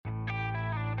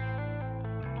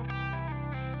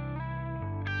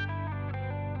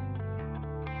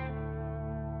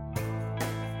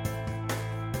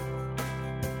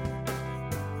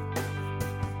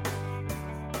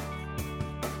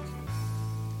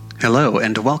Hello,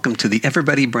 and welcome to the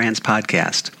Everybody Brands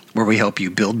podcast, where we help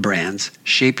you build brands,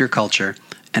 shape your culture,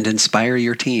 and inspire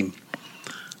your team.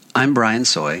 I'm Brian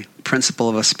Soy, principal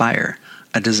of Aspire,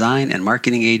 a design and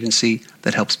marketing agency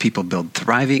that helps people build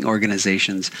thriving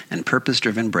organizations and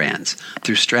purpose-driven brands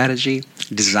through strategy,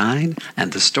 design,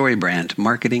 and the StoryBrand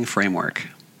marketing framework.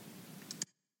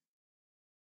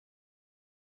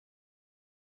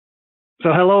 So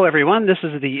hello, everyone. This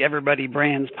is the Everybody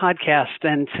Brands podcast,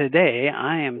 and today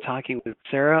I am talking with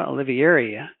Sarah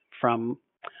Olivieri from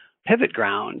Pivot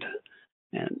Ground.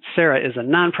 And Sarah is a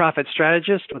nonprofit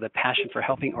strategist with a passion for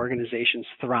helping organizations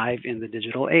thrive in the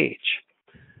digital age.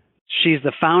 She's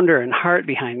the founder and heart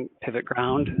behind Pivot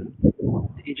Ground, an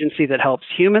agency that helps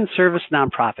human service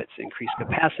nonprofits increase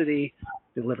capacity,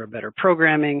 deliver better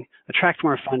programming, attract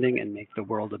more funding, and make the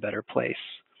world a better place.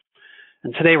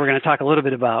 And today we're going to talk a little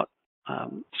bit about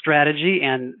strategy,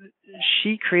 and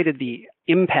she created the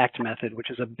impact method, which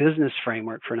is a business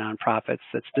framework for nonprofits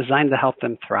that's designed to help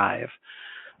them thrive.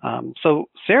 So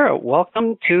Sarah,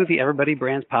 welcome to the Everybody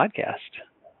Brands podcast.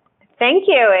 Thank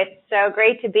you. It's so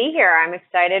great to be here. I'm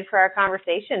excited for our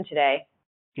conversation today.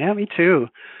 Yeah, me too.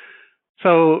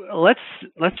 So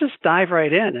let's just dive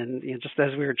right in. And just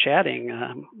as we were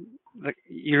chatting,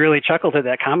 you really chuckled at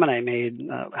that comment I made.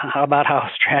 How about how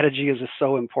strategy is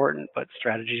so important, but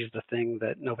strategy is the thing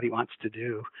that nobody wants to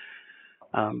do.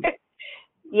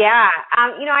 Yeah.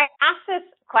 I asked this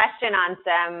question on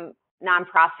some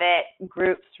nonprofit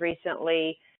groups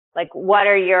recently, like, what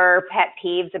are your pet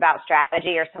peeves about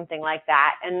strategy or something like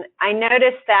that? And I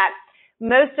noticed that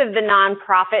most of the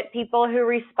nonprofit people who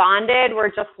responded were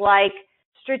just like,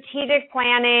 strategic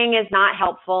planning is not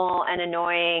helpful and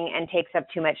annoying and takes up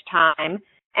too much time.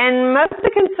 And most of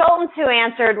the consultants who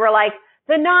answered were like,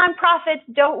 the nonprofits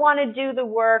don't want to do the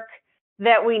work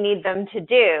that we need them to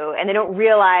do, and they don't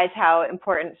realize how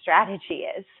important strategy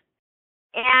is.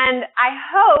 And I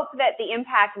hope that the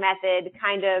impact method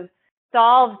kind of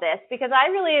solves this, because I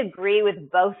really agree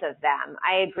with both of them.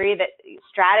 I agree that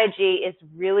strategy is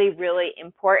really, really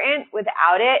important.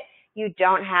 Without it, you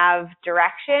don't have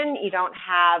direction. You don't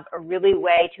have a really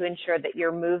way to ensure that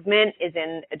your movement is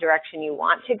in a direction you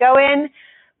want to go in.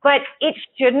 But it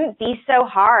shouldn't be so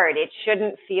hard. It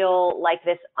shouldn't feel like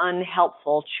this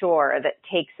unhelpful chore that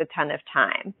takes a ton of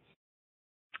time.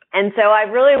 And so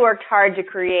I've really worked hard to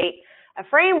create a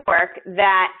framework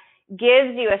that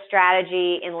gives you a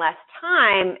strategy in less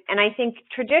time. And I think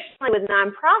traditionally with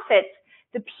nonprofits,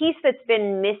 the piece that's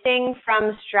been missing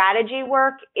from strategy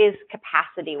work is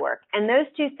capacity work. And those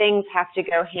two things have to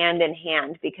go hand in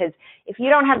hand, because if you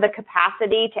don't have the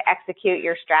capacity to execute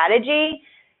your strategy,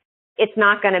 it's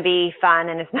not going to be fun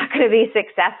and it's not going to be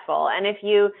successful. And if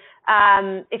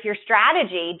your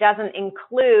strategy doesn't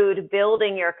include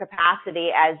building your capacity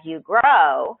as you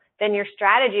grow, then your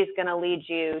strategy is going to lead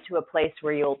you to a place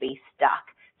where you'll be stuck.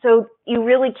 So you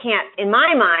really can't, in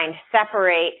my mind,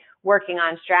 separate working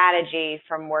on strategy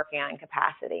from working on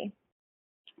capacity.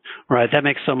 Right. That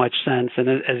makes so much sense. And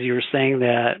as you were saying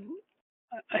that,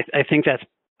 I think that's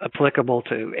applicable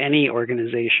to any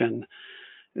organization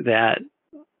that,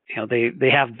 they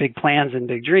have big plans and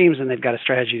big dreams and they've got a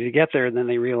strategy to get there, and then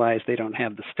they realize they don't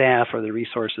have the staff or the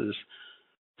resources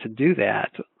to do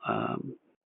that.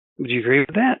 Would you agree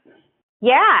with that?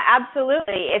 Yeah,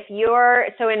 absolutely.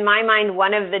 So in my mind,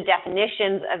 one of the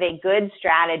definitions of a good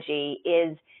strategy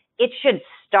is it should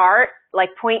start,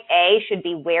 like point A should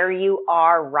be where you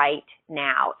are right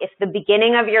now. If the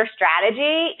beginning of your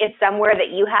strategy is somewhere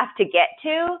that you have to get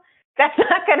to, that's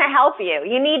not going to help you.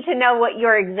 You need to know what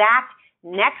your exact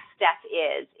next step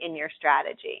is in your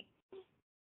strategy.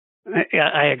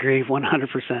 I agree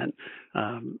 100%.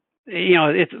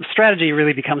 Strategy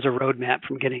really becomes a roadmap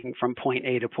from getting from point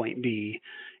A to point B,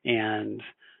 and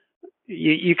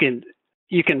you can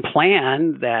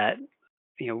plan that.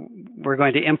 We're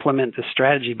going to implement this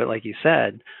strategy, but like you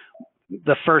said,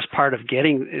 the first part of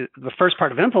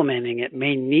implementing it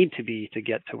may need to be to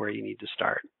get to where you need to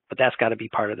start, but that's got to be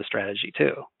part of the strategy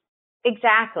too.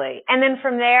 Exactly. And then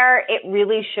from there, it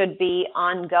really should be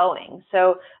ongoing.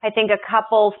 So I think a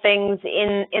couple things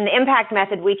in the impact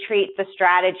method, we treat the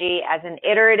strategy as an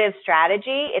iterative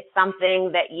strategy. It's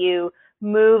something that you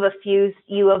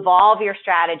evolve your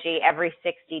strategy every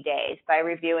 60 days by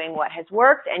reviewing what has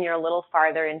worked, and you're a little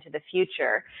farther into the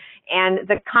future. And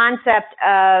the concept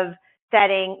of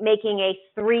making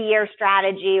a 3-year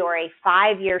strategy or a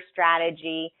 5-year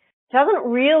strategy doesn't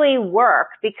really work,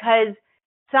 because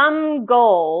some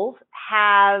goals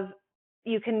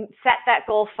you can set that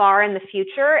goal far in the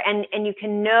future, and you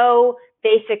can know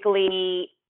basically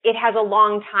it has a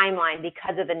long timeline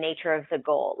because of the nature of the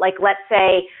goal. Like, let's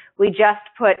say we just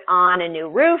put on a new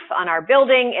roof on our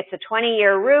building. It's a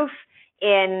 20-year roof.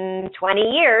 In 20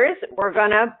 years, we're going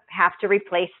to have to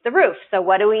replace the roof. So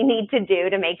what do we need to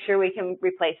do to make sure we can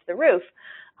replace the roof?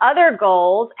 Other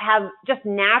goals have just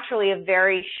naturally a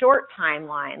very short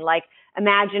timeline. Like,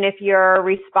 imagine if you're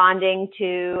responding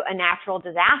to a natural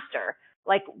disaster,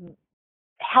 like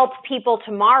help people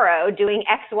tomorrow doing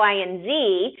X, Y, and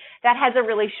Z. That has a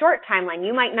really short timeline.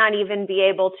 You might not even be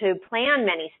able to plan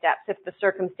many steps if the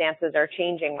circumstances are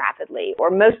changing rapidly.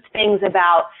 Or most things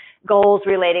about goals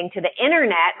relating to the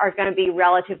internet are going to be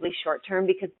relatively short term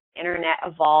because the internet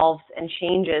evolves and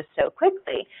changes so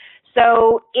quickly.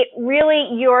 So it really,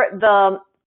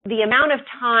 the amount of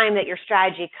time that your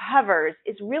strategy covers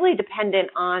is really dependent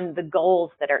on the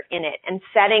goals that are in it, and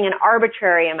setting an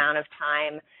arbitrary amount of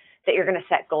time that you're going to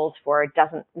set goals for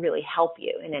doesn't really help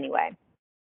you in any way.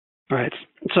 Right.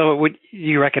 So would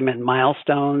you recommend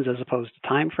milestones as opposed to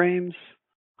time frames?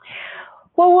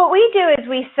 Well, what we do is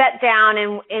we set down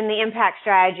in the impact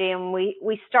strategy, and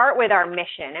we start with our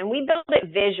mission, and we build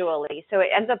it visually. So it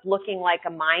ends up looking like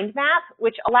a mind map,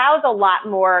 which allows a lot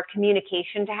more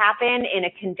communication to happen in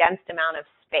a condensed amount of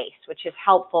space, which is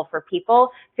helpful for people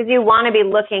because you want to be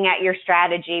looking at your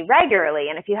strategy regularly.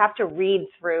 And if you have to read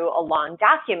through a long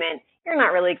document, you're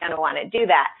not really going to want to do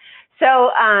that.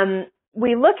 So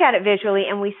we look at it visually,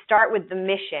 and we start with the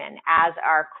mission as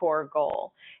our core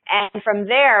goal. And from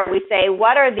there, we say,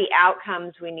 what are the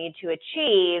outcomes we need to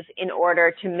achieve in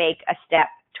order to make a step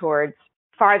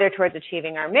farther towards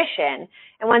achieving our mission?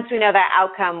 And once we know that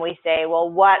outcome, we say, well,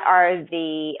 what are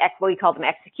we call them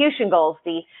execution goals,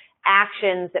 the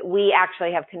actions that we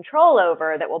actually have control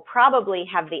over that will probably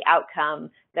have the outcome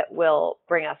that will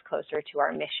bring us closer to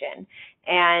our mission.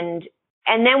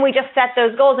 And then we just set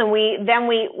those goals, and we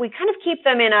kind of keep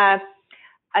them in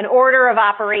an order of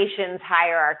operations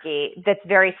hierarchy that's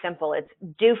very simple. It's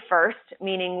do first,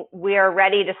 meaning we are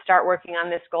ready to start working on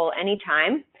this goal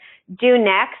anytime. Do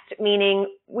next, meaning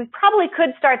we probably could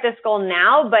start this goal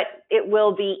now, but it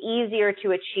will be easier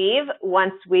to achieve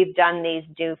once we've done these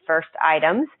do first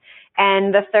items.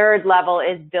 And the third level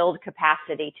is build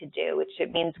capacity to do, which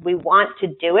it means we want to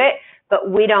do it,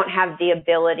 but we don't have the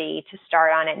ability to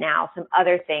start on it now. Some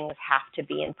other things have to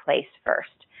be in place first.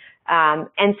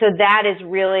 And so that is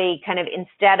really kind of,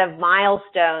 instead of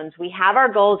milestones, we have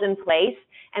our goals in place,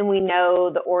 and we know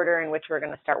the order in which we're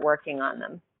going to start working on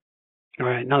them. All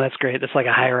right. No, that's great. It's like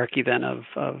a hierarchy then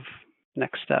of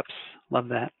next steps. Love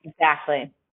that.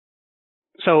 Exactly.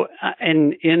 So,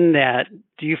 and in that,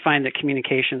 do you find that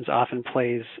communications often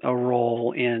plays a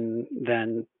role in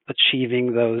then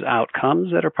achieving those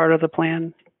outcomes that are part of the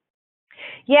plan?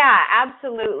 Yeah,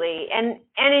 absolutely. And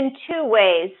in two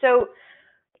ways. So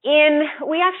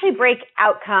we actually break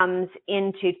outcomes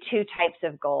into two types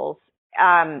of goals.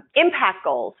 Impact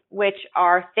goals, which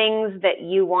are things that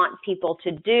you want people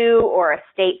to do or a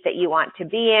state that you want to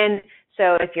be in.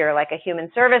 So if you're like a human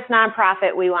service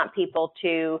nonprofit, we want people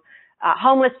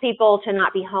homeless people to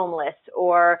not be homeless,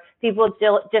 or people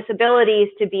with disabilities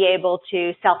to be able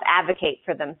to self-advocate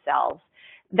for themselves.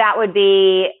 That would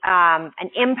be an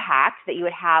impact that you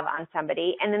would have on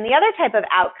somebody. And then the other type of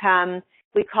outcome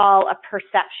we call a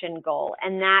perception goal,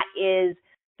 and that is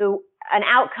an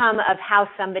outcome of how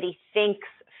somebody thinks,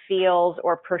 feels,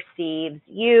 or perceives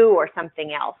you or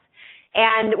something else.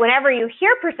 And whenever you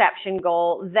hear perception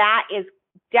goal, that is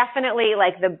definitely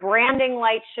like the branding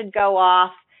lights should go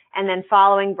off, and then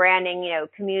following branding,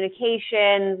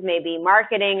 communications, maybe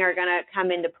marketing are going to come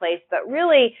into place. But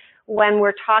really, when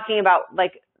we're talking about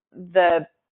like the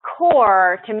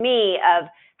core, to me, of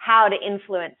how to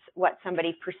influence what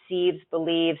somebody perceives,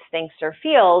 believes, thinks, or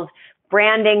feels,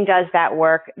 branding does that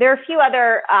work. There are a few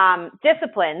other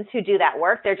disciplines who do that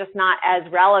work. They're just not as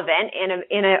relevant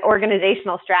in an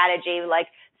organizational strategy. Like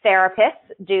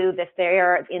therapists do this.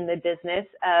 They're in the business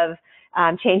of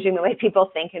changing the way people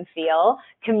think and feel.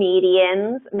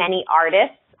 Comedians, many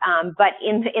artists. But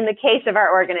in the case of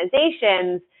our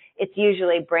organizations, it's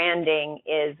usually branding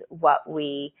is what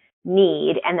we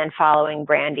need, and then following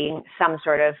branding, some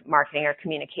sort of marketing or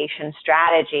communication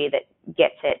strategy that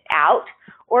gets it out,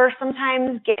 or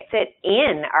sometimes gets it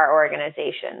in our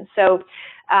organization. So,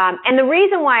 and the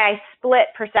reason why I split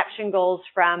perception goals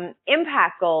from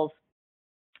impact goals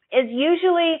is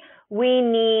usually we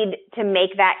need to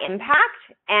make that impact,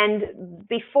 and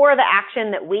before the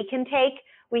action that we can take,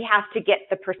 we have to get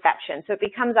the perception. So it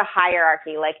becomes a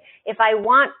hierarchy. Like if I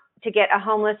want to get a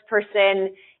homeless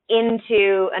person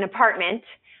into an apartment,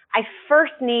 I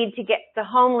first need to get the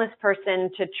homeless person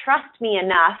to trust me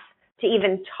enough to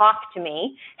even talk to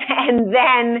me. And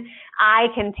then I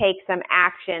can take some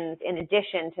actions in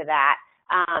addition to that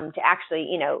to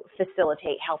actually,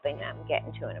 facilitate helping them get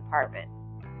into an apartment.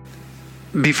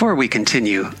 Before we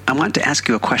continue, I want to ask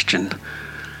you a question.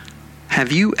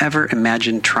 Have you ever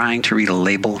imagined trying to read a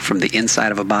label from the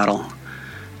inside of a bottle?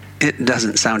 It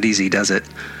doesn't sound easy, does it?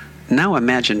 Now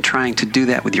imagine trying to do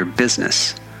that with your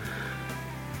business.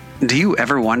 Do you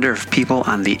ever wonder if people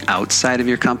on the outside of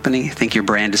your company think your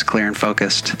brand is clear and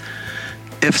focused?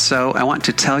 If so, I want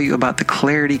to tell you about the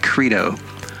Clarity Credo,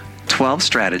 12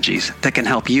 strategies that can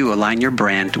help you align your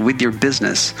brand with your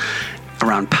business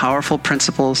around powerful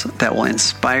principles that will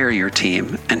inspire your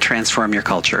team and transform your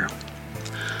culture.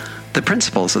 The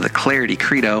principles of the Clarity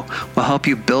Credo will help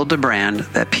you build a brand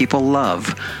that people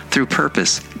love through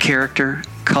purpose, character,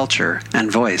 culture, and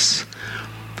voice.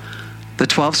 The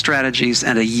 12 strategies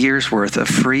and a year's worth of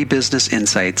free business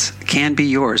insights can be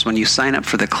yours when you sign up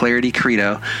for the Clarity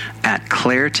Credo at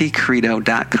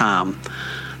claritycredo.com.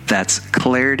 That's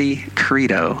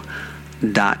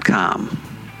claritycredo.com.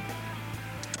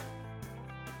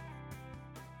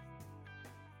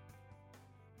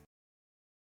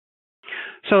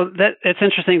 So it's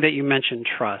interesting that you mentioned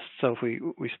trust. So if we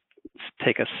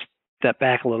take a step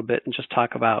back a little bit and just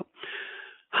talk about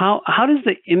how does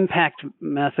the impact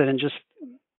method and just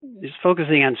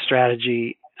focusing on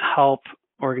strategy help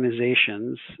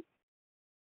organizations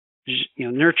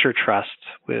nurture trust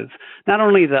with not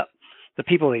only the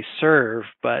people they serve,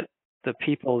 but the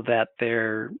people that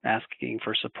they're asking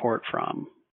for support from?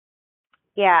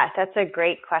 Yeah, that's a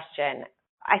great question.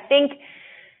 I think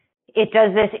it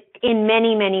does this in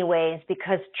many, many ways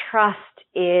because trust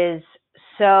is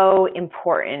so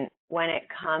important when it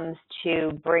comes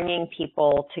to bringing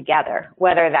people together,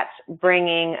 whether that's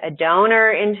bringing a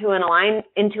donor into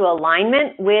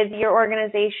alignment with your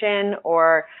organization,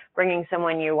 or bringing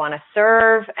someone you want to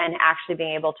serve and actually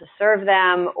being able to serve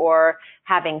them, or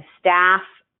having staff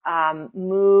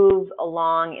move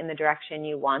along in the direction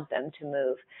you want them to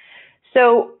move.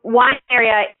 So one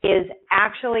area is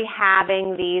actually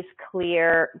having these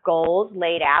clear goals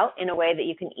laid out in a way that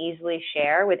you can easily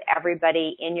share with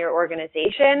everybody in your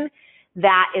organization.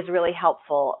 That is really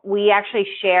helpful. We actually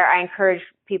I encourage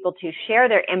people to share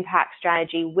their impact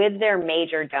strategy with their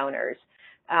major donors.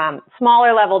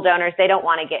 Smaller level donors, they don't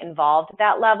want to get involved at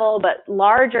that level, but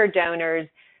larger donors,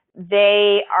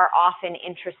 they are often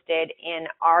interested in,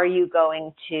 are you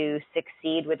going to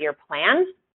succeed with your plans?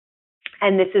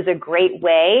 And this is a great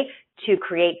way to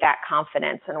create that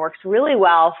confidence, and works really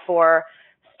well for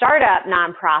startup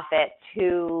nonprofits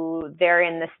who they're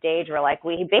in the stage where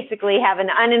we basically have an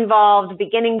uninvolved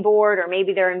beginning board, or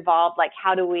maybe they're involved.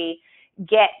 How do we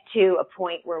get to a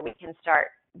point where we can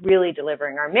start really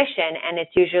delivering our mission? And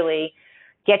it's usually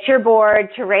get your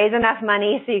board to raise enough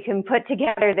money so you can put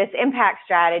together this impact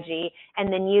strategy,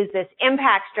 and then use this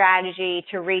impact strategy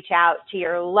to reach out to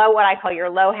your what I call your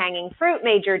low-hanging fruit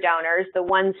major donors, the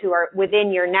ones who are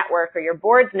within your network or your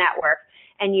board's network.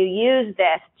 And you use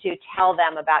this to tell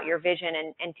them about your vision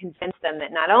and convince them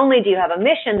that not only do you have a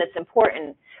mission that's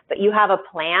important, but you have a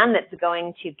plan that's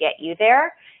going to get you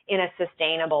there in a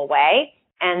sustainable way.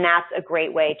 And that's a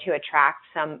great way to attract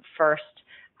some first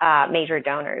major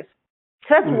donors.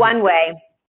 So that's one way.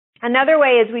 Another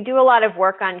way is we do a lot of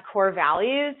work on core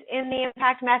values in the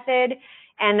impact method.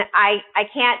 And I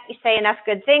can't say enough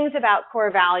good things about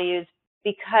core values,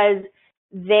 because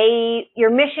your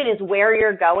mission is where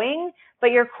you're going, but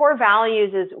your core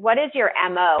values is, what is your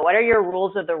MO? What are your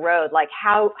rules of the road?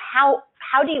 How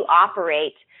do you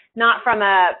operate, not from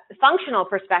a functional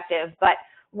perspective, but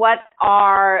what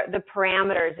are the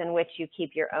parameters in which you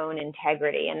keep your own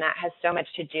integrity? And that has so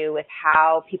much to do with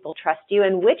how people trust you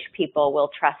and which people will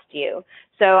trust you.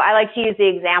 So I like to use the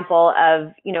example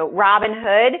of, Robin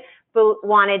Hood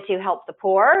wanted to help the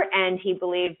poor, and he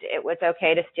believed it was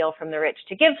okay to steal from the rich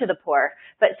to give to the poor.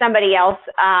 But somebody else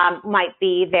might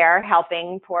be there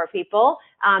helping poor people,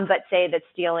 but say that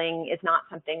stealing is not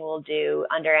something we'll do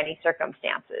under any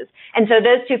circumstances. And so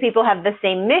those two people have the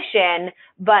same mission,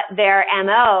 but their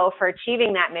MO for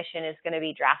achieving that mission is going to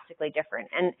be drastically different.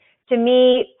 And to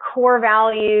me, core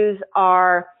values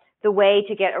are the way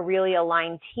to get a really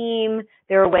aligned team.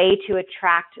 They're a way to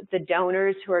attract the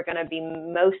donors who are going to be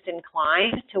most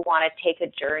inclined to want to take a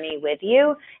journey with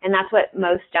you. And that's what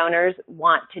most donors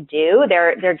want to do.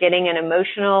 They're getting an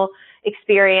emotional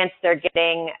experience. They're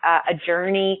getting a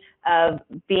journey of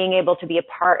being able to be a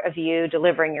part of you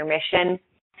delivering your mission.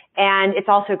 And it's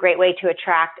also a great way to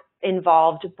attract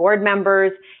involved board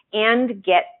members and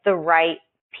get the right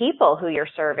people who you're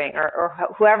serving, or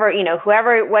whoever,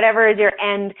 whatever is your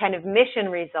end kind of mission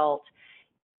result.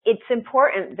 it's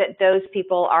important that those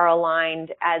people are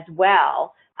aligned as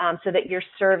well, so that you're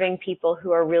serving people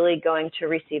who are really going to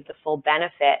receive the full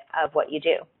benefit of what you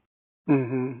do.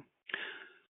 Mm-hmm.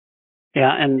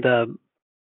 Yeah, and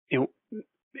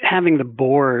having the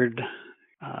board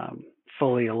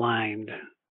fully aligned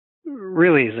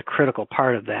really is a critical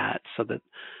part of that, so that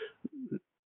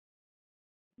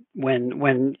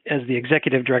when as the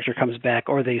executive director comes back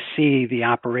or they see the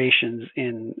operations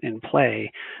in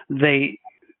play, they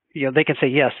can say,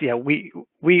 yes, yeah, we're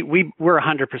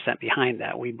 100% behind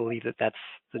that. We believe that that's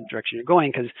the direction you're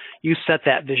going because you set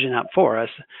that vision up for us,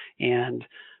 and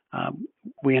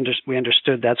we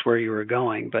understood that's where you were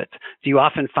going. But do you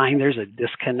often find there's a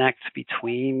disconnect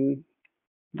between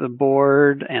the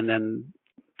board and then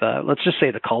let's just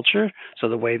say the culture, so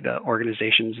the way the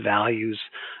organization's values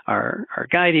are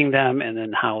guiding them, and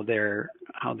then how they're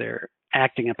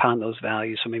acting upon those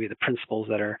values, so maybe the principles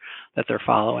that they're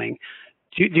following?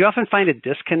 Do you often find a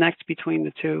disconnect between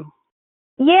the two?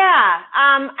 Yeah,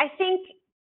 I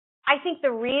think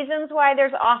the reasons why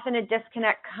there's often a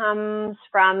disconnect comes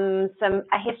from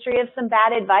a history of some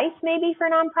bad advice maybe for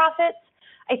nonprofits.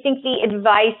 I think the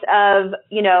advice of,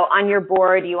 on your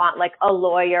board, you want like a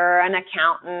lawyer, an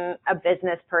accountant, a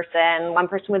business person, one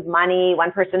person with money,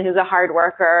 one person who's a hard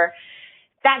worker.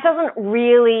 That doesn't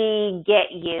really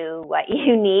get you what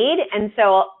you need. And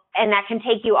that can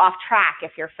take you off track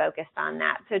if you're focused on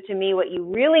that. So to me, what you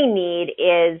really need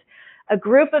is a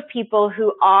group of people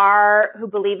who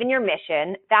believe in your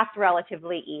mission. That's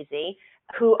relatively easy.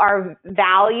 Who are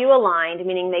value aligned,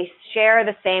 meaning they share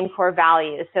the same core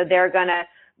values. So they're going to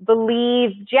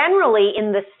believe generally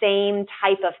in the same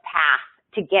type of path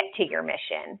to get to your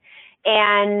mission.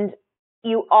 And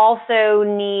you also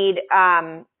need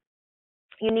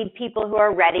people who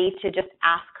are ready to just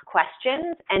ask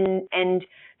questions and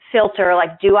filter,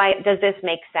 like, does this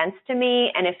make sense to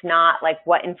me? And if not, like,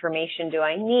 what information do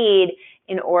I need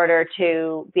in order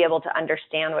to be able to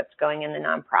understand what's going in the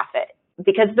nonprofit?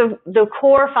 Because the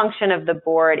core function of the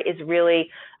board is really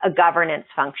a governance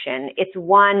function. It's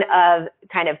one of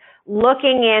kind of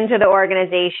looking into the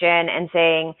organization and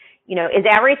saying, is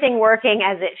everything working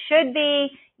as it should be?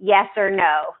 Yes or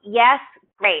no? Yes,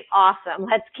 great, awesome,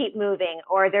 let's keep moving.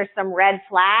 Or there's some red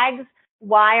flags.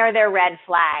 Why are there red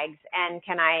flags? And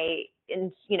can I,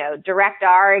 direct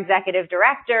our executive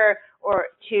director or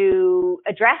to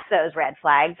address those red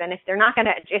flags? And if they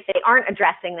aren't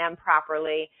addressing them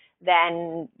properly,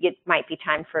 then it might be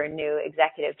time for a new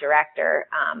executive director,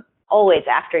 always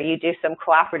after you do some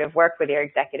cooperative work with your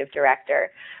executive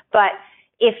director. But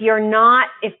if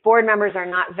board members are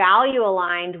not value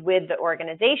aligned with the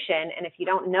organization, and if you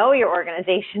don't know your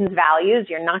organization's values,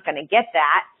 you're not going to get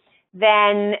that,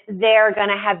 then they're going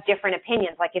to have different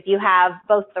opinions. Like if you have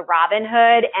both the Robin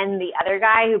Hood and the other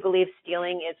guy who believes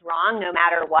stealing is wrong no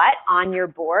matter what on your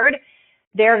board,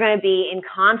 they're going to be in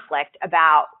conflict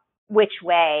about which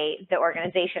way the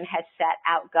organization has set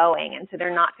out going. And so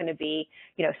they're not going to be,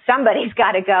 somebody's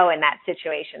got to go in that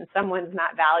situation. Someone's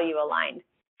not value aligned.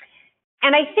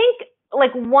 And I think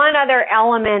like one other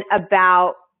element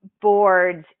about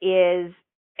boards is,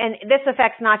 and this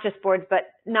affects not just boards, but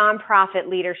nonprofit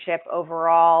leadership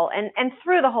overall and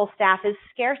through the whole staff, is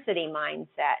scarcity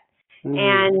mindset.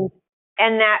 And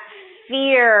that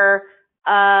fear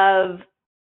of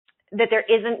that there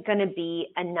isn't going to be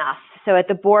enough. So at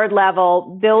the board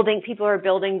level, people who are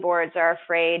building boards are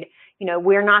afraid,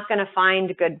 we're not going to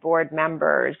find good board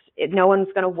members. No one's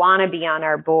going to want to be on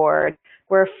our board.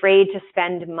 We're afraid to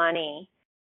spend money.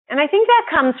 And I think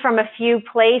that comes from a few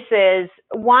places,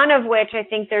 one of which I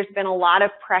think there's been a lot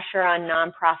of pressure on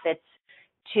nonprofits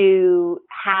to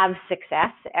have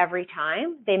success every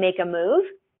time they make a move,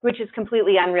 which is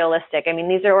completely unrealistic. I mean,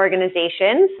 these are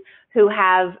organizations who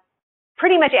have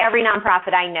pretty much every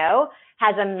nonprofit I know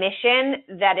has a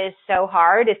mission that is so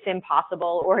hard it's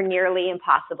impossible or nearly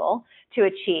impossible to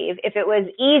achieve. If it was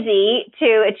easy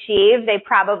to achieve, they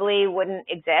probably wouldn't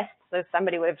exist. So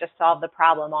somebody would have just solved the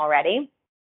problem already.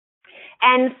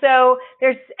 And so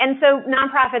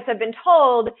nonprofits have been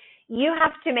told you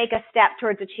have to make a step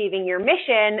towards achieving your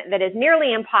mission that is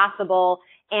nearly impossible.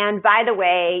 And by the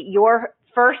way, your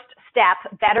first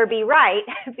step better be right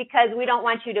because we don't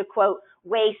want you to, quote,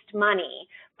 waste money.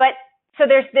 But so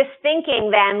there's this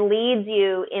thinking then leads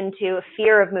you into a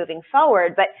fear of moving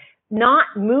forward, but not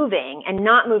moving and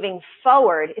not moving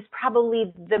forward is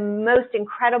probably the most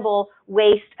incredible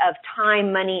waste of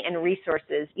time, money, and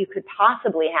resources you could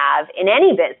possibly have in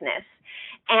any business.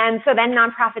 And so then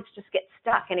nonprofits just get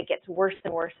stuck and it gets worse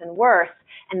and worse and worse.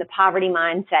 And the poverty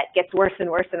mindset gets worse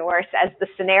and worse and worse as the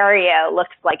scenario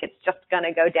looks like it's just going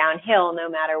to go downhill no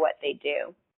matter what they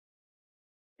do.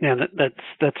 Yeah,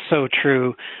 that's so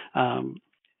true.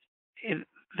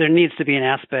 There needs to be an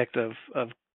aspect of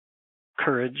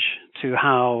courage to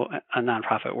how a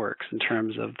nonprofit works in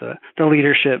terms of the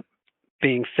leadership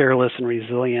being fearless and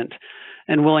resilient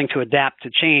and willing to adapt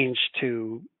to change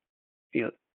to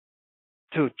a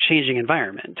changing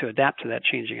environment, to adapt to that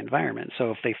changing environment.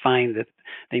 So if they find that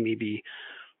they may be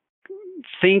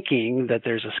thinking that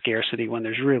there's a scarcity when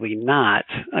there's really not,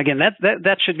 again,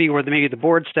 that should be where maybe the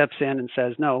board steps in and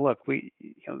says, no, look,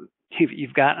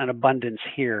 you've got an abundance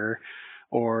here,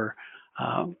 or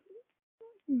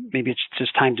maybe it's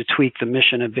just time to tweak the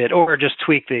mission a bit, or just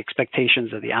tweak the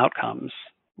expectations of the outcomes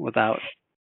without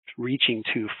reaching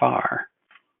too far.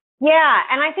 Yeah,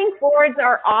 and I think boards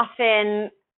are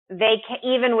often, I've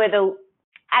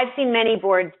seen many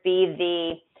boards be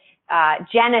the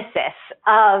genesis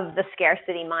of the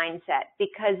scarcity mindset,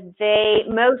 because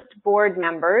most board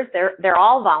members, they're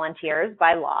all volunteers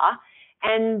by law,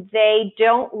 and they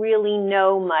don't really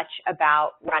know much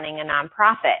about running a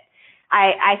nonprofit.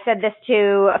 I said this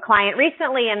to a client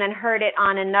recently, and then heard it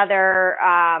on another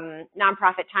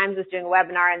Nonprofit Times was doing a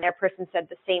webinar, and their person said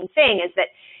the same thing, is that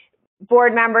a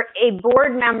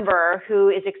board member who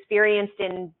is experienced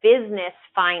in business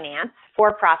finance,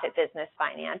 for-profit business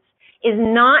finance, is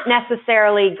not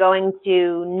necessarily going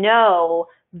to know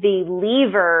the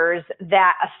levers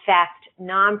that affect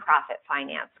nonprofit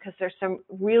finance, because there's some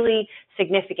really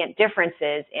significant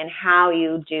differences in how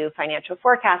you do financial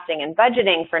forecasting and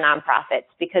budgeting for nonprofits,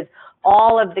 because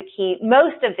most of the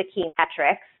key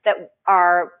metrics that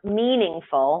are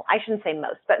meaningful, I shouldn't say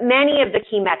most, but many of the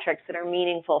key metrics that are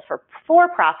meaningful for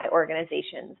for-profit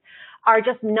organizations are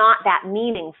just not that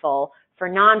meaningful for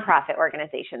nonprofit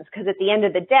organizations, because at the end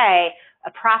of the day,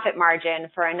 a profit margin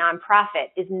for a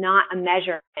nonprofit is not a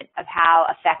measurement of how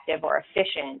effective or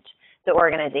efficient the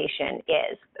organization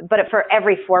is. But for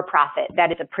every for-profit,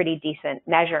 that is a pretty decent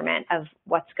measurement of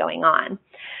what's going on.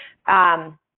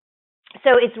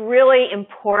 So it's really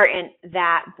important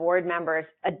that board members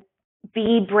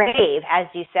be brave, as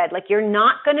you said. Like, you're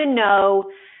not going to know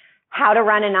how to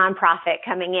run a nonprofit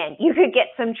coming in. You could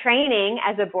get some training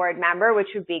as a board member,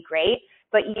 which would be great,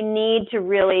 but you need to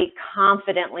really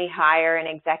confidently hire an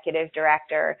executive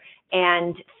director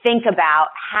and think about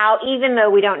how, even though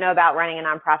we don't know about running a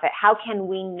nonprofit, how can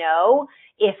we know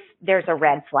if there's a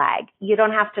red flag? You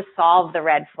don't have to solve the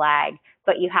red flag,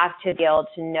 but you have to be able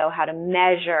to know how to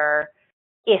measure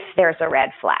if there's a red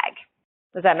flag.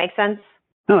 Does that make sense?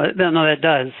 No, that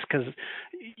does, because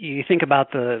you think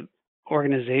about the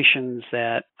organizations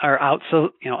that are out, so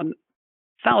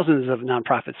thousands of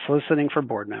nonprofits soliciting for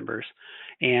board members,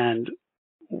 and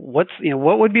what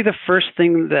would be the first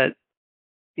thing that,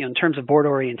 in terms of board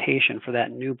orientation for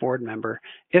that new board member,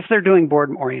 if they're doing board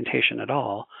orientation at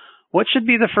all, what should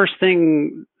be the first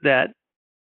thing that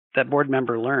board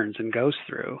member learns and goes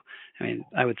through? I mean,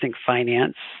 I would think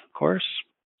finance, of course.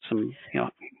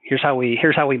 Here's how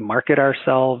we market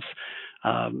ourselves.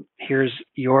 Here's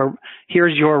your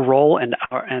role and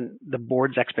the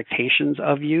board's expectations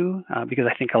of you, because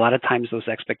I think a lot of times those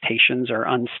expectations are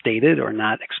unstated or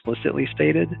not explicitly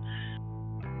stated.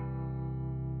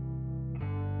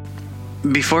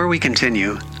 Before we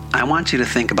continue, I want you to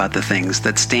think about the things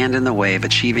that stand in the way of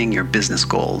achieving your business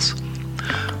goals.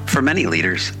 For many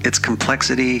leaders, it's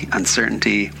complexity,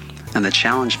 uncertainty, and the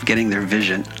challenge of getting their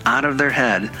vision out of their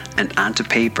head and onto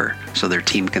paper so their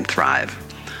team can thrive.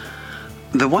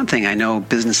 The one thing I know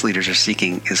business leaders are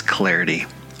seeking is clarity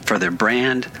for their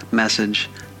brand, message,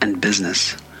 and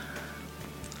business.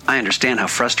 I understand how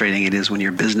frustrating it is when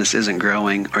your business isn't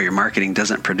growing or your marketing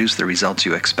doesn't produce the results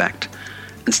you expect.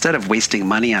 Instead of wasting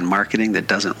money on marketing that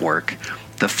doesn't work,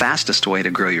 the fastest way to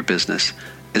grow your business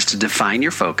is to define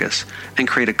your focus and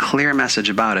create a clear message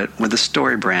about it with a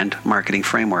StoryBrand marketing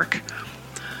framework.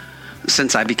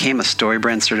 Since I became a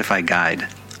StoryBrand certified guide,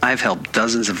 I've helped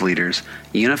dozens of leaders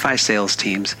unify sales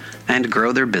teams and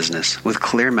grow their business with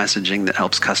clear messaging that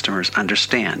helps customers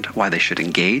understand why they should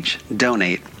engage,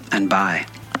 donate, and buy.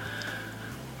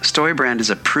 StoryBrand is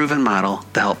a proven model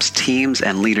that helps teams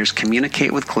and leaders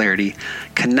communicate with clarity,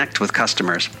 connect with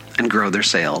customers, and grow their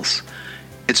sales.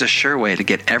 It's a sure way to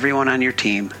get everyone on your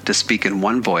team to speak in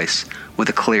one voice with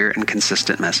a clear and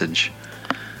consistent message.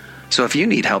 So if you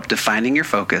need help defining your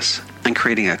focus and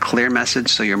creating a clear message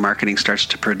so your marketing starts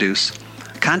to produce,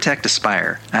 contact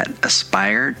Aspire at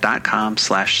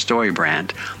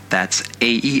aspire.com/storybrand. That's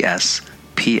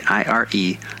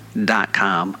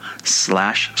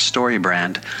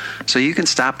AESPIRE.com/storybrand, so you can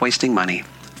stop wasting money,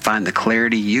 find the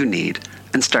clarity you need,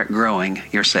 and start growing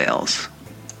your sales.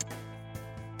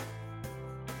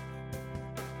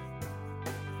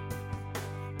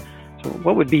 So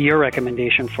what would be your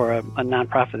recommendation for a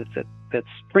nonprofit that's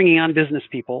bringing on business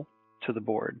people to the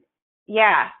board?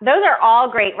 Yeah, those are all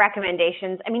great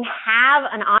recommendations. I mean, have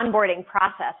an onboarding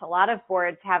process. A lot of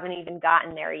boards haven't even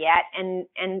gotten there yet, and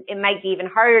it might be even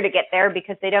harder to get there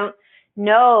because they don't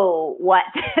know what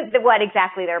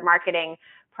exactly their marketing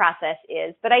process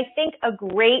is. But I think a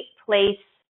great place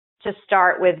to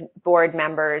start with board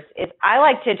members is I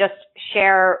like to just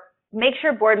make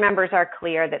sure board members are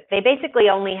clear that they basically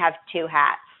only have two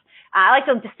hats. I like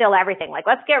to distill everything. Like,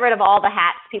 let's get rid of all the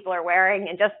hats people are wearing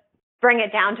and just bring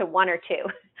it down to one or two.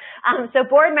 So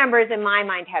board members, in my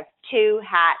mind, have two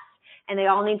hats, and they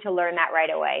all need to learn that right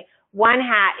away. One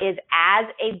hat is, as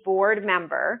a board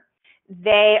member,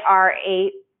 they are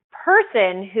a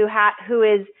person who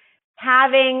is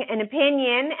having an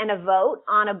opinion and a vote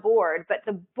on a board, but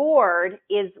the board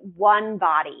is one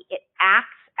body. It acts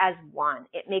as one.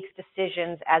 It makes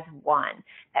decisions as one.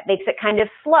 That makes it kind of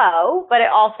slow, but it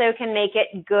also can make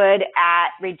it good at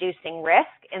reducing risk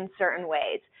in certain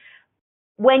ways.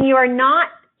 When you are not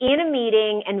in a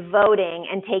meeting and voting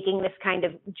and taking this kind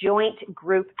of joint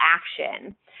group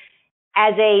action,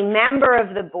 as a member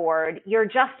of the board, you're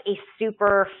just a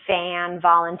super fan,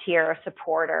 volunteer,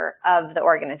 supporter of the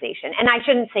organization. And I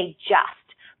shouldn't say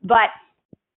just, but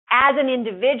as an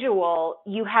individual,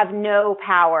 you have no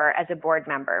power as a board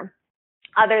member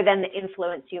other than the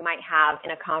influence you might have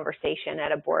in a conversation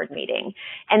at a board meeting.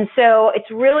 And so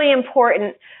it's really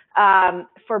important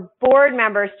for board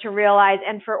members to realize,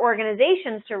 and for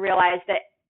organizations to realize, that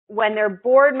when their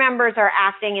board members are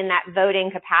acting in that voting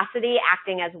capacity,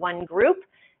 acting as one group,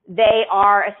 they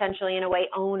are essentially, in a way,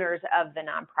 owners of the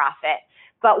nonprofit.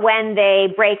 But when they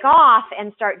break off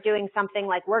and start doing something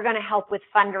like, we're going to help with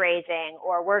fundraising,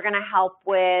 or we're going to help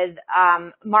with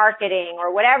marketing,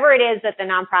 or whatever it is that the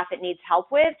nonprofit needs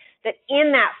help with, that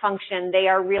in that function, they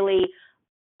are really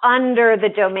under the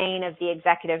domain of the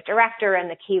executive director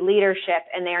and the key leadership,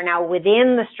 and they are now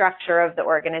within the structure of the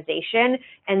organization,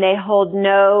 and they hold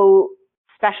no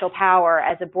special power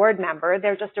as a board member.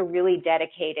 They're just a really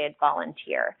dedicated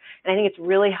volunteer. And I think it's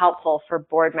really helpful for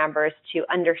board members to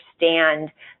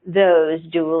understand those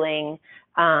dueling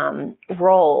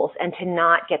roles and to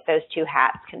not get those two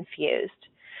hats confused.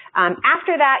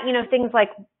 After that, things like,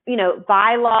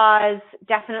 bylaws,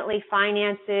 definitely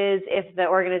finances. If the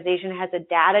organization has a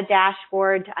data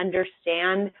dashboard, to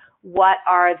understand what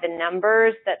are the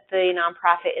numbers that the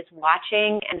nonprofit is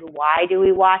watching and why do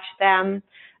we watch them?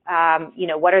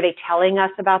 What are they telling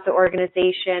us about the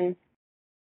organization,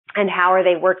 and how are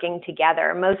they working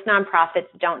together? Most nonprofits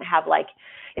don't have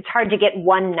it's hard to get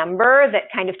one number that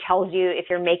kind of tells you if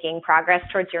you're making progress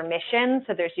towards your mission.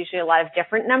 So there's usually a lot of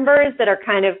different numbers that are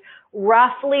kind of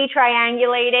roughly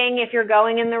triangulating if you're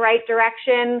going in the right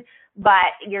direction,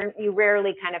 but you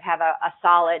rarely kind of have a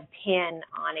solid pin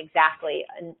on exactly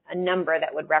a number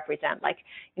that would represent,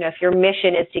 if your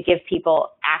mission is to give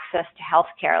people access to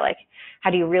healthcare, how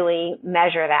do you really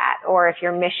measure that? Or if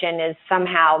your mission is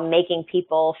somehow making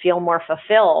people feel more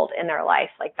fulfilled in their life,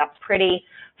 that's pretty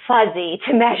fuzzy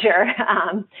to measure.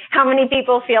 How many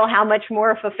people feel how much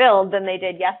more fulfilled than they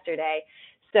did yesterday?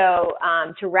 So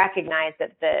to recognize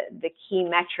that the key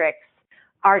metrics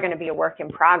are going to be a work in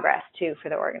progress too for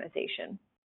the organization.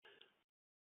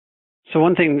 So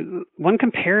one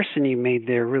comparison you made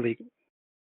there really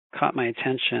caught my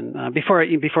attention. Before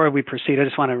we proceed, I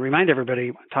just want to remind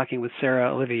everybody, talking with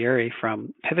Sarah Olivieri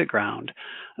from Pivot Ground,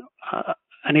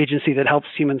 an agency that helps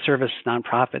human service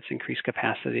nonprofits increase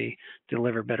capacity,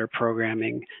 deliver better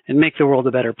programming, and make the world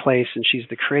a better place. And she's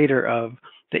the creator of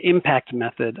the Impact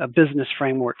Method, a business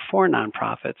framework for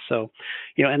nonprofits. So,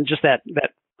 and just that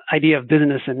idea of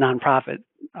business and nonprofit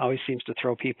always seems to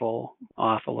throw people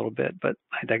off a little bit, but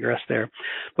I digress there.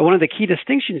 But one of the key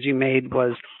distinctions you made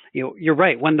was, you're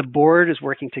right. When the board is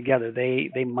working together,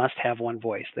 they must have one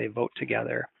voice. They vote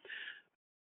together.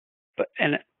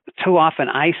 And too often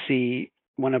I see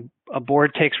when a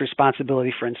board takes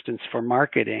responsibility, for instance, for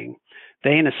marketing,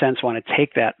 they in a sense want to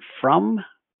take that from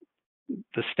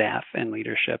the staff and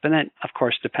leadership. And that, of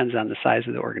course, depends on the size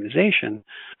of the organization.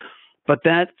 But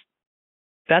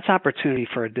that's opportunity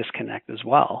for a disconnect as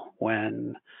well.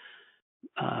 And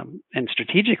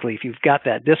strategically, if you've got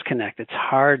that disconnect, it's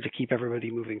hard to keep everybody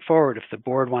moving forward. If the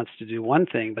board wants to do one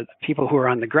thing, but the people who are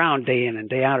on the ground day in and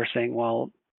day out are saying,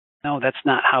 well, no, that's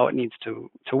not how it needs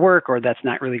to work, or that's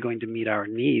not really going to meet our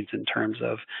needs in terms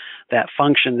of that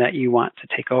function that you want to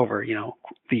take over,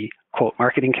 the quote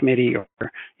marketing committee, or,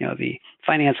 the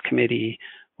finance committee,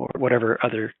 or whatever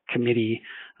other committee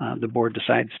the board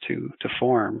decides to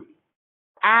form.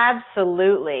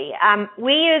 Absolutely.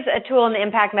 We use a tool in the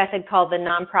Impact Method called the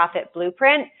Nonprofit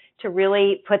Blueprint to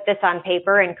really put this on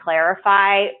paper and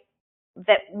clarify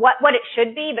that what it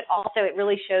should be, but also it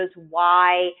really shows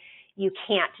why you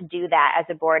can't do that as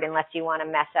a board unless you want to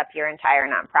mess up your entire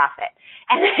nonprofit.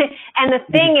 And the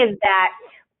thing is that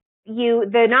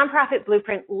the nonprofit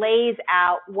blueprint lays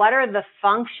out what are the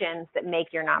functions that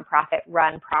make your nonprofit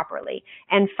run properly.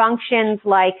 And functions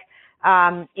like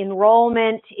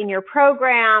enrollment in your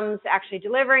programs, actually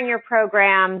delivering your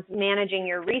programs, managing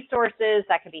your resources,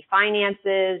 that could be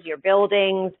finances, your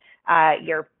buildings,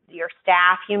 your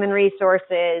staff, human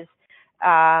resources,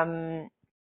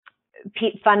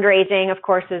 fundraising, of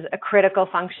course, is a critical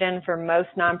function for most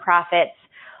nonprofits.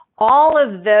 All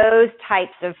of those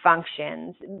types of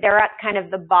functions, they're at kind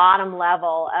of the bottom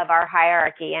level of our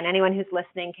hierarchy. And anyone who's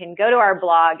listening can go to our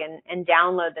blog and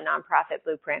download the Nonprofit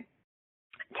Blueprint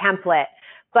template.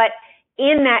 But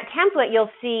in that template,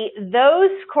 you'll see those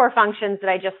core functions that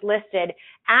I just listed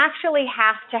actually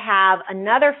have to have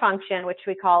another function, which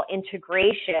we call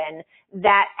integration,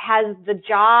 that has the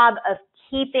job of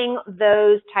keeping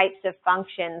those types of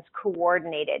functions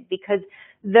coordinated, because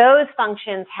those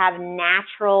functions have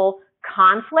natural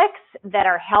conflicts that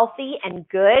are healthy and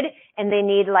good, and they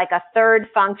need like a third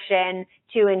function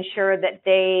to ensure that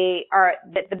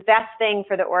that the best thing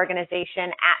for the organization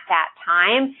at that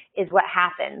time is what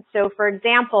happens. So for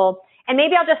example, and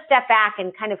maybe I'll just step back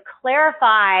and kind of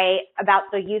clarify about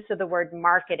the use of the word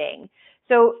marketing.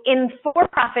 So in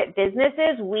for-profit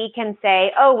businesses, we can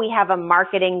say, oh, we have a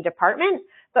marketing department,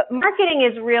 but marketing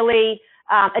is really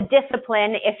a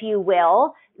discipline, if you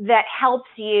will, that helps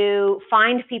you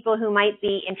find people who might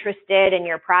be interested in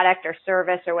your product or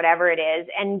service or whatever it is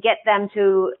and get them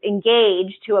to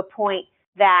engage to a point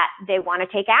that they want to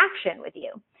take action with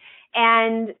you.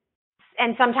 And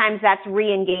sometimes that's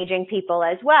re-engaging people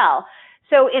as well.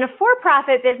 So in a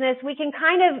for-profit business, we can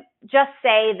kind of just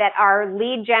say that our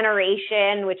lead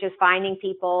generation, which is finding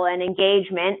people, and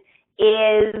engagement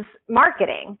is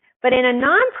marketing. But in a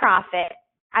nonprofit,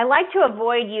 I like to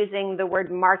avoid using the word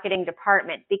marketing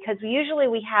department because usually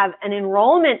we have an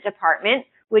enrollment department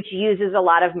which uses a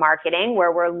lot of marketing,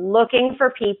 where we're looking for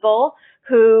people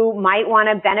who might want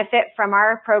to benefit from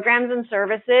our programs and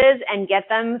services and get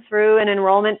them through an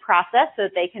enrollment process so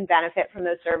that they can benefit from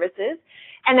those services.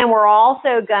 And then we're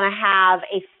also going to have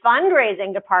a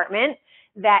fundraising department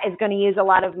that is going to use a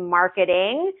lot of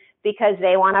marketing because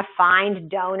they want to find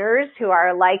donors who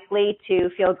are likely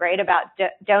to feel great about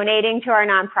donating to our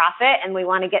nonprofit, and we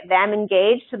want to get them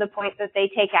engaged to the point that they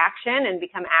take action and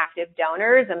become active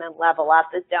donors and then level up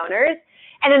as donors.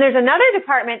 And then there's another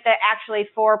department that actually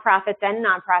for-profits and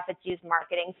nonprofits use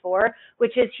marketing for,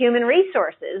 which is human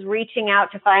resources, reaching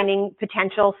out to finding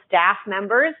potential staff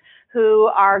members who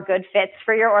are good fits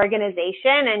for your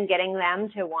organization and getting them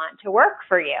to want to work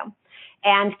for you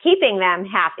and keeping them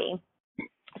happy.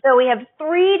 So we have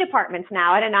 3 departments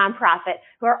now at a nonprofit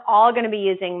who are all going to be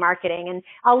using marketing. And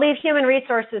I'll leave human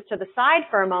resources to the side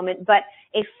for a moment, but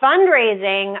a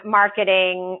fundraising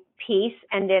marketing piece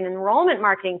and an enrollment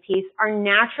marketing piece are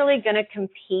naturally going to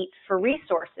compete for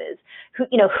resources.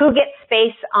 Who gets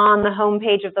space on the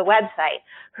homepage of the website?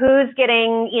 Who's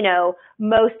getting,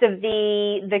 most of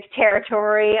the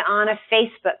territory on a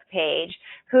Facebook page?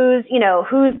 Are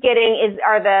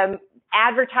the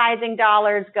advertising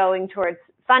dollars going towards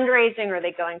fundraising, or are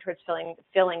they going towards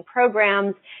filling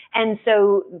programs? And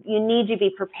so you need to be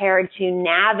prepared to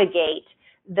navigate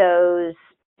those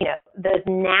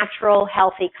natural,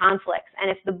 healthy conflicts.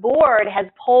 And if the board has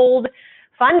pulled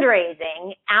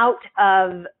fundraising out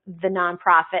of the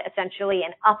nonprofit, essentially,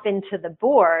 and up into the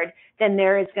board, then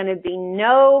there is going to be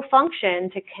no function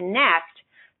to connect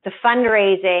the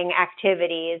fundraising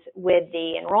activities with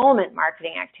the enrollment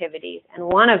marketing activities. And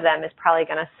one of them is probably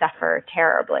going to suffer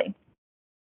terribly.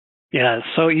 Yeah,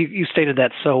 so you stated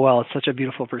that so well. It's such a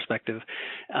beautiful perspective,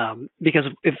 because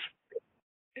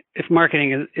if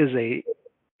marketing is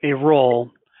a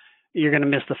role, you're going to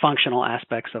miss the functional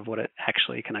aspects of what it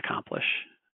actually can accomplish.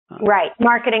 Right.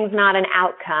 Marketing's not an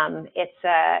outcome. It's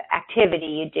an activity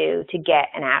you do to get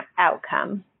an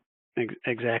outcome.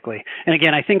 Exactly. And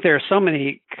again, I think there are so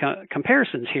many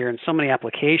comparisons here and so many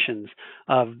applications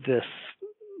of this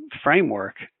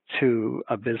framework to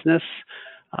a business.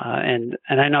 And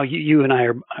I know you and I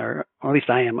are, or at least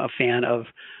I am, a fan of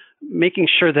making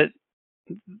sure that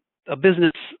a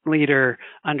business leader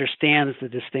understands the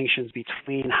distinctions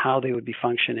between how they would be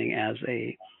functioning as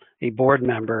a board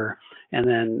member, and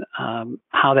then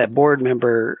how that board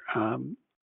member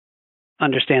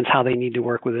understands how they need to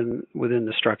work within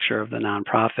the structure of the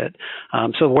nonprofit.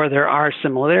 So where there are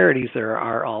similarities, there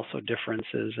are also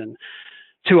differences. And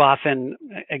too often,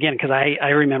 again, because I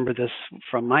remember this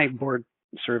from my board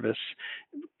service,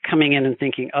 coming in and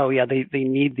thinking, oh yeah, they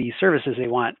need these services. They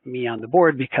want me on the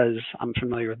board because I'm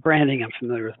familiar with branding, I'm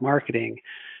familiar with marketing.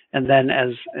 And then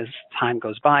as time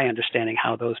goes by, understanding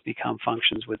how those become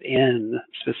functions within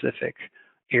specific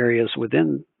areas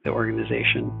within the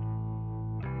organization.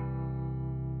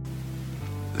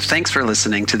 Thanks for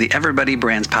listening to the Everybody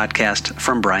Brands podcast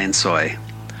from Brian Soy.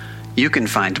 You can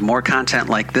find more content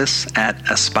like this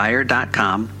at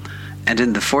aspire.com and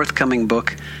in the forthcoming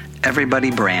book,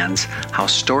 Everybody Brands, How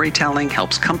Storytelling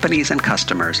Helps Companies and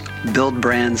Customers Build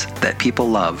Brands That People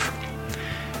Love.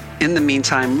 In the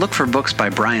meantime, look for books by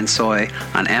Brian Soy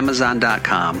on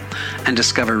Amazon.com and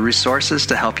discover resources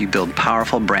to help you build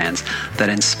powerful brands that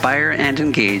inspire and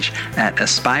engage at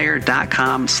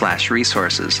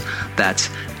aspire.com/resources. That's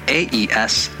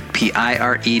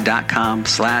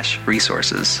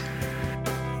AESPIRE.com/resources.